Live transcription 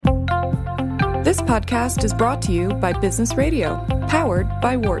This podcast is brought to you by Business Radio, powered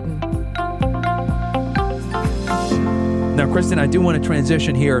by Wharton. Now, Kristen, I do want to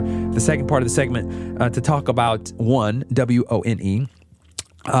transition here, the second part of the segment, to talk about WONE, W-O-N-E,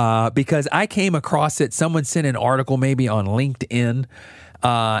 because I came across it. Someone sent an article maybe on LinkedIn,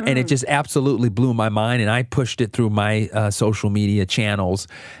 and it just absolutely blew my mind, and I pushed it through my social media channels,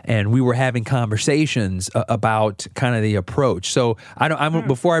 and we were having conversations about kind of the approach. So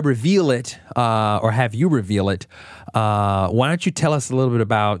before I reveal it, or have you reveal it, why don't you tell us a little bit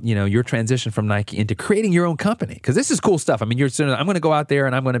about, your transition from Nike into creating your own company? Because this is cool stuff. I mean, I'm going to go out there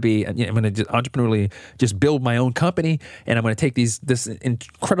and I'm going to be, I'm going to entrepreneurially just build my own company, and I'm going to take this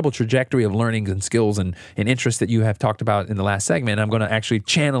incredible trajectory of learnings and skills and interests that you have talked about in the last segment. I'm going to actually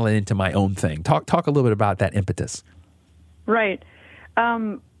channel it into my own thing. Talk a little bit about that impetus. Right.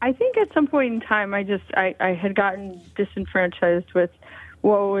 I think at some point in time, I had gotten disenfranchised with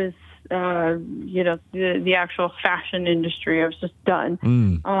what was, the actual fashion industry. I was just done.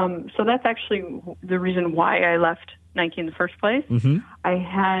 So that's actually the reason why I left Nike in the first place. Mm-hmm. I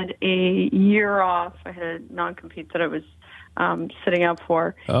had a year off. I had a non-compete that I was sitting out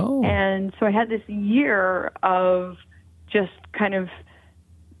for. Oh. And so I had this year of just kind of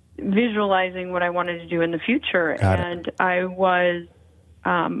visualizing what I wanted to do in the future. I was,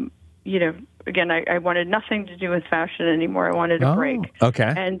 again, I wanted nothing to do with fashion anymore. I wanted a break.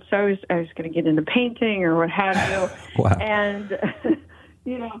 Okay. And so I was going to get into painting or what have you. Wow. And,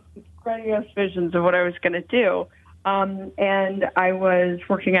 grandiose visions of what I was going to do. And I was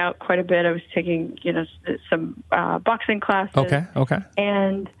working out quite a bit. I was taking, some boxing classes. Okay.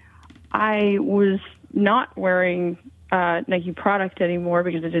 And I was not wearing Nike product anymore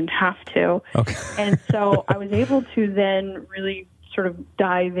because I didn't have to. Okay. And so I was able to then really sort of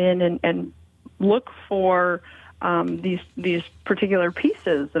dive in and look for these particular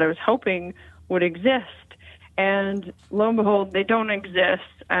pieces that I was hoping would exist. And lo and behold, they don't exist.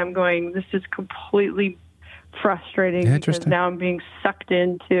 I'm going, this is completely frustrating because now I'm being sucked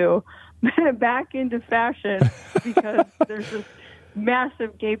back into fashion because there's this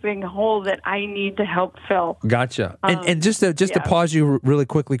massive gaping hole that I need to help fill. Gotcha. And just to pause you really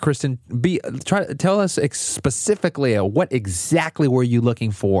quickly, Kristen, try to tell us specifically what exactly were you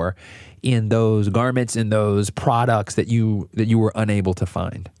looking for in those garments, in those products that you were unable to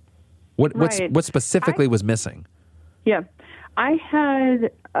find? What specifically was missing? Yeah. I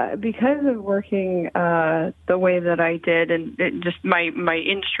had, because of working the way that I did and just my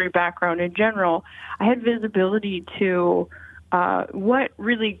industry background in general, I had visibility to what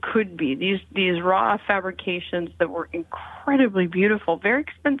really could be these raw fabrications that were incredibly beautiful, very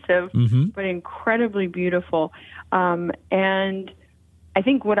expensive, but incredibly beautiful. And I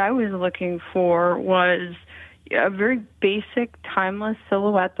think what I was looking for was a very basic, timeless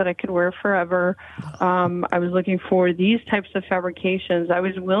silhouette that I could wear forever. I was looking for these types of fabrications. I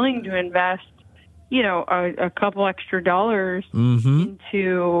was willing to invest, a couple extra dollars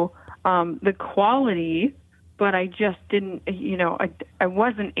into the quality, but I just didn't, I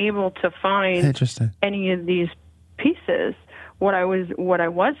wasn't able to find any of these pieces. What I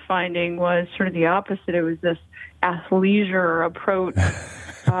was finding was sort of the opposite. It was this athleisure approach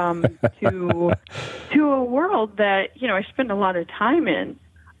to a world that, I spend a lot of time in.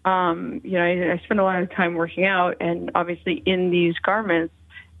 I spend a lot of time working out and obviously in these garments,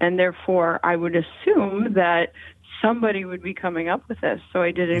 and therefore I would assume that somebody would be coming up with this. So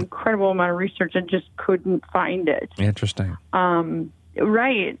I did an incredible amount of research and just couldn't find it. Interesting.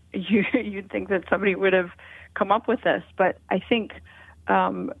 Right. You'd think that somebody would have come up with this, but I think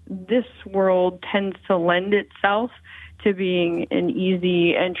this world tends to lend itself to being an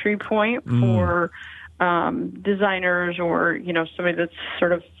easy entry point for designers or, somebody that's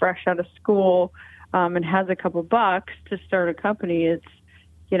sort of fresh out of school and has a couple bucks to start a company.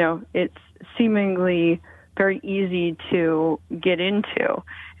 It's seemingly very easy to get into.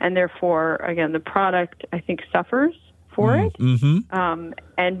 And therefore, again, the product, I think, suffers for it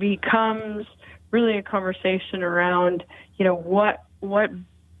and becomes really a conversation around, what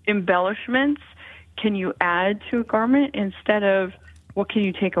embellishments can you add to a garment instead of what can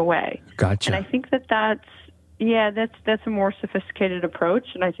you take away? Gotcha. And I think that's a more sophisticated approach.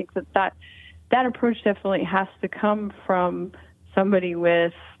 And I think that approach definitely has to come from somebody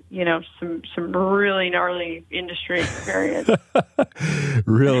with, some really gnarly industry experience.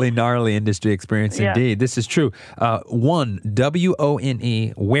 Really gnarly industry experience indeed. This is true. WONE,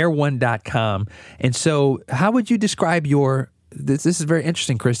 W-O-N-E, wearone.com. And so how would you describe this is very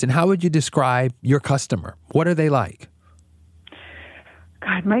interesting, Kristen. How would you describe your customer? What are they like?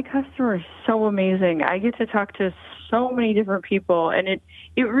 God, my customer is so amazing. I get to talk to so many different people, and it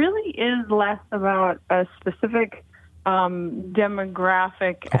really is less about a specific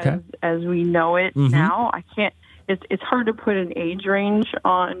demographic as we know it now. I can't. It's hard to put an age range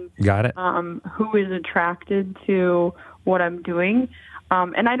on. Got it. Who is attracted to what I'm doing,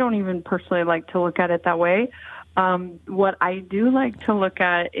 and I don't even personally like to look at it that way. What I do like to look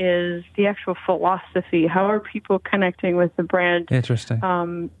at is the actual philosophy. How are people connecting with the brand? Interesting.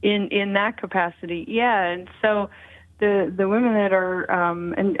 In that capacity, yeah. And so the women that are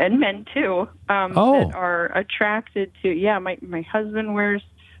and men too that are attracted to. Yeah, my husband wears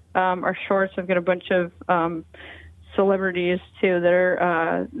our shorts. I've got a bunch of celebrities too that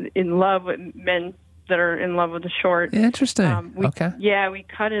are in love with men that are in love with the short. Interesting. Okay. Yeah, we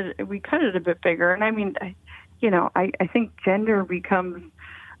cut it a bit bigger, and I mean. I think gender becomes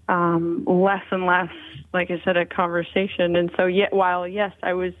less and less, like I said, a conversation. And so, while yes,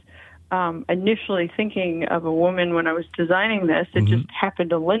 I was initially thinking of a woman when I was designing this, it just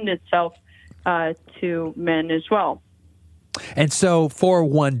happened to lend itself to men as well. And so, for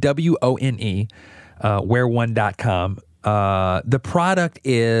One, WONE, wearone.com, the product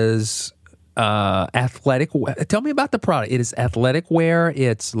is athletic. Tell me about the product. It is athletic wear.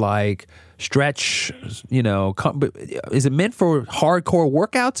 It's like stretch, is it meant for hardcore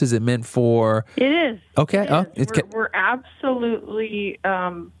workouts? Is it meant for... It is. Okay. We're absolutely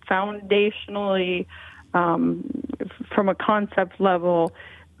foundationally, from a concept level,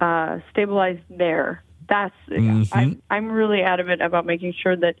 stabilized there. That's... I'm really adamant about making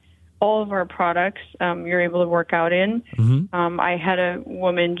sure that all of our products you're able to work out in. I had a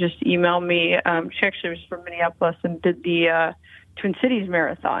woman just email me. She actually was from Minneapolis and did the Twin Cities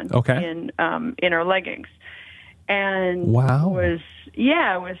Marathon in her leggings, and was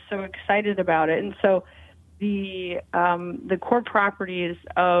so excited about it. And so the core properties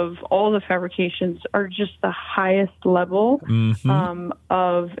of all the fabrications are just the highest level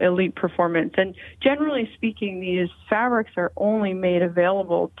of elite performance. And generally speaking, these fabrics are only made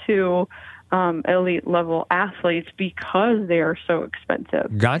available to elite level athletes because they are so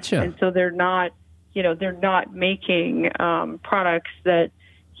expensive. Gotcha. And so they're not making products that,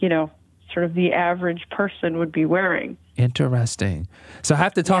 sort of the average person would be wearing. Interesting. So I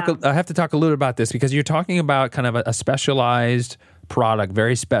have to talk a little about this because you're talking about kind of a specialized product,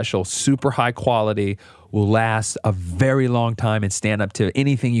 very special, super high quality, will last a very long time and stand up to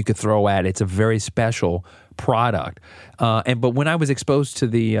anything you could throw at it. It's a very special product. But when I was exposed to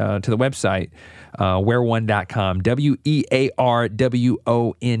the website, wearone.com,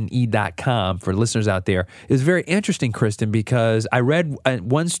 WEARWONE.com for listeners out there, it was very interesting, Kristen, because I read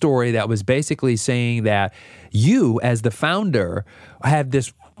one story that was basically saying that you, as the founder, have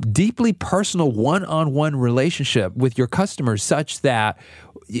this deeply personal one-on-one relationship with your customers such that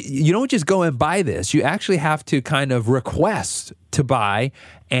you don't just go and buy this. You actually have to kind of request to buy,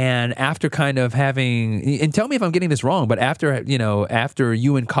 and after kind of having, and tell me if I'm getting this wrong, but after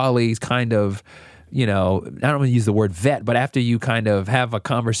you and colleagues kind of, I don't want to use the word vet, but after you kind of have a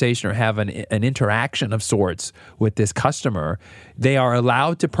conversation or have an interaction of sorts with this customer, they are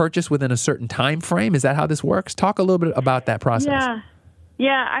allowed to purchase within a certain time frame. Is that how this works? Talk a little bit about that process.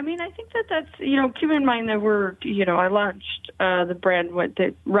 Yeah, I mean, I think that's, keep in mind that I launched the brand,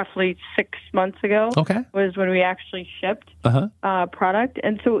 roughly 6 months ago was when we actually shipped product.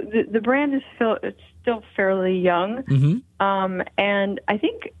 And so the brand is still fairly young. And I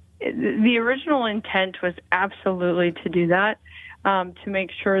think the original intent was absolutely to do that, to make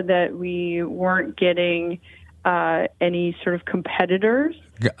sure that we weren't getting any sort of competitors.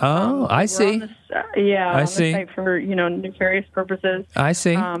 I see. I see. The site for nefarious purposes. I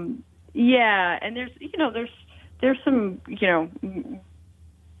see. And there's some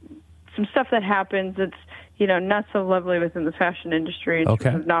some stuff that happens that's not so lovely within the fashion industry. Sort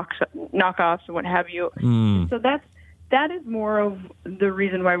of knockoffs and what have you. So that is more of the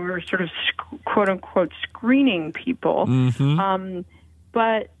reason why we were sort of quote unquote screening people.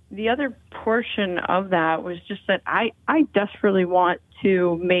 But the other portion of that was just that I desperately want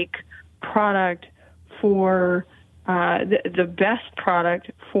to make product for the best product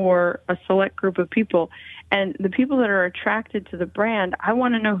for a select group of people. And the people that are attracted to the brand, I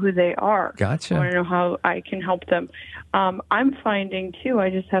want to know who they are. Gotcha. I want to know how I can help them. I'm finding, too, I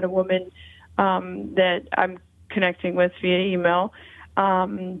just had a woman that I'm connecting with via email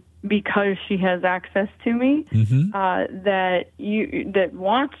because she has access to me, that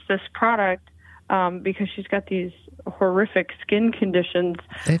wants this product because she's got these horrific skin conditions.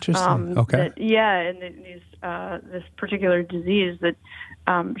 Interesting. And this particular disease that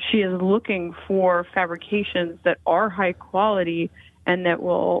she is looking for fabrications that are high quality and that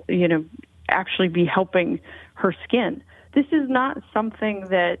will, actually be helping her skin. This is not something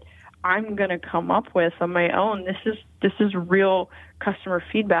that I'm going to come up with on my own. This is real customer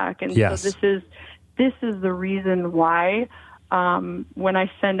feedback, and yes. so this is the reason why when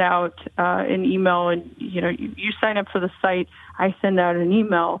I send out an email, and you sign up for the site, I send out an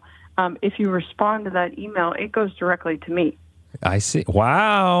email. If you respond to that email, it goes directly to me. I see.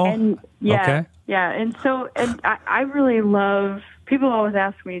 Wow. And okay. Yeah, and I really love. People always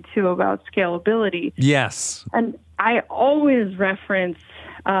ask me too about scalability. Yes. And I always reference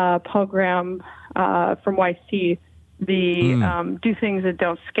Paul Graham from YC, the Do Things That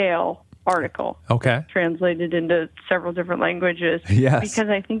Don't Scale article. Okay. Translated into several different languages. Yes. Because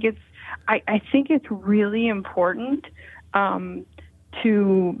I think it's really important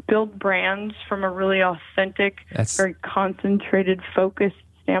to build brands from a really authentic, very concentrated, focused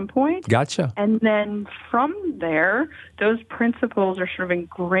standpoint. Gotcha. And then from there, those principles are sort of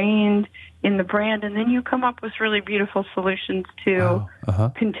ingrained in the brand, and then you come up with really beautiful solutions to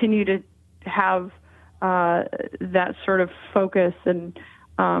continue to have that sort of focus and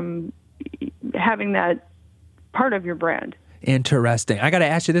having that part of your brand. Interesting. I got to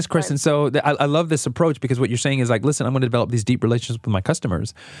ask you this, Kristen. So I love this approach, because what you're saying is like, listen, I'm going to develop these deep relationships with my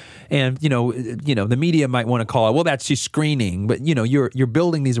customers, and the media might want to call it, well, that's just screening, but you're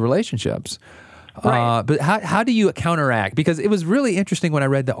building these relationships. Right. But how do you counteract? Because it was really interesting when I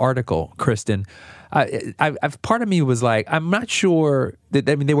read the article, Kristen. Part of me was like, I'm not sure that.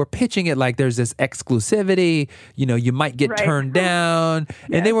 I mean, they were pitching it like there's this exclusivity. You might get turned down,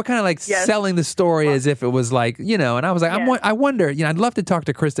 and they were kind of like selling the story as if it was like, And I was like, I wonder. I'd love to talk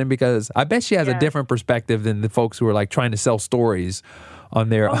to Kristen, because I bet she has a different perspective than the folks who are like trying to sell stories on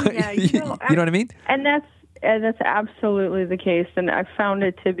their. Oh, yeah. You know what I mean? And that's absolutely the case, and I found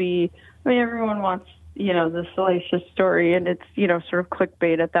it to be. I mean, everyone wants, the salacious story, and it's, sort of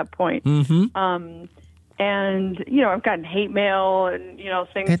clickbait at that point. Mm-hmm. And, I've gotten hate mail and,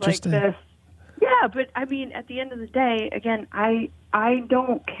 things like this. Yeah, but I mean, at the end of the day, again, I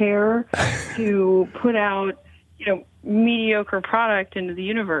don't care to put out, mediocre product into the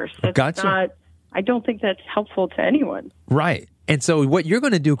universe. That's gotcha. I don't think that's helpful to anyone. Right. And so what you're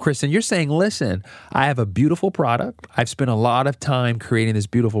going to do, Kristen, you're saying, listen, I have a beautiful product. I've spent a lot of time creating this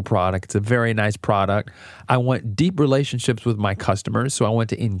beautiful product. It's a very nice product. I want deep relationships with my customers. So I want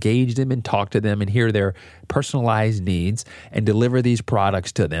to engage them and talk to them and hear their personalized needs and deliver these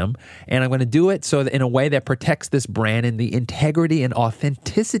products to them. And I'm going to do it so that in a way that protects this brand and the integrity and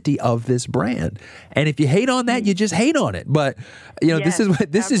authenticity of this brand. And if you hate on that, you just hate on it. But, this is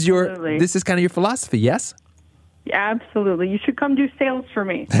kind of your philosophy. Yes? Absolutely. You should come do sales for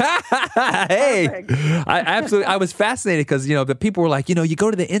me. Hey, I was fascinated because, the people were like, you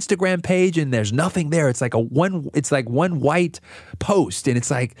go to the Instagram page and there's nothing there. It's like one white post, and it's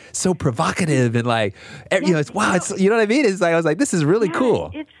like so provocative and like, it's wow. It's, you know what I mean? It's like, I was like, this is really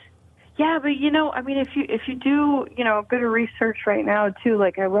cool. But I mean, if you do, a bit of research right now too,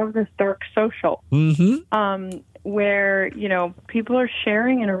 like I love this dark social, where, people are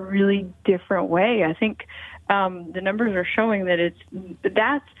sharing in a really different way. I think, the numbers are showing that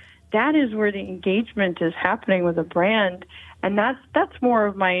that is where the engagement is happening with a brand, and that's more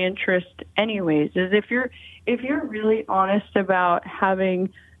of my interest, anyways. Is if you're really honest about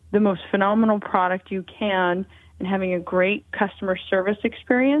having the most phenomenal product you can and having a great customer service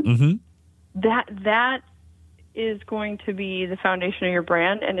experience, that is going to be the foundation of your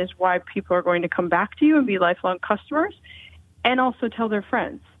brand, and is why people are going to come back to you and be lifelong customers, and also tell their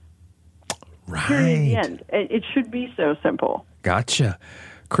friends. Right. Period, the end. It should be so simple. Gotcha.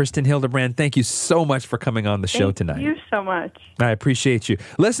 Kristen Hildebrand, thank you so much for coming on the show tonight. Thank you so much. I appreciate you.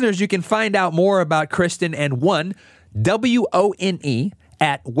 Listeners, you can find out more about Kristen and One, WONE,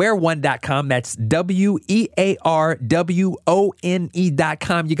 at wearone.com. That's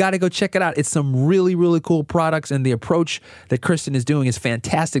WEARWONE.com. You got to go check it out. It's some really, really cool products, and the approach that Kristen is doing is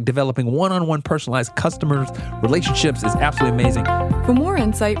fantastic. Developing one-on-one personalized customers relationships is absolutely amazing. For more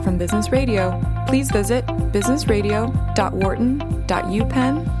insight from Business Radio, please visit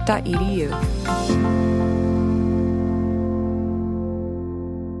businessradio.wharton.upenn.edu.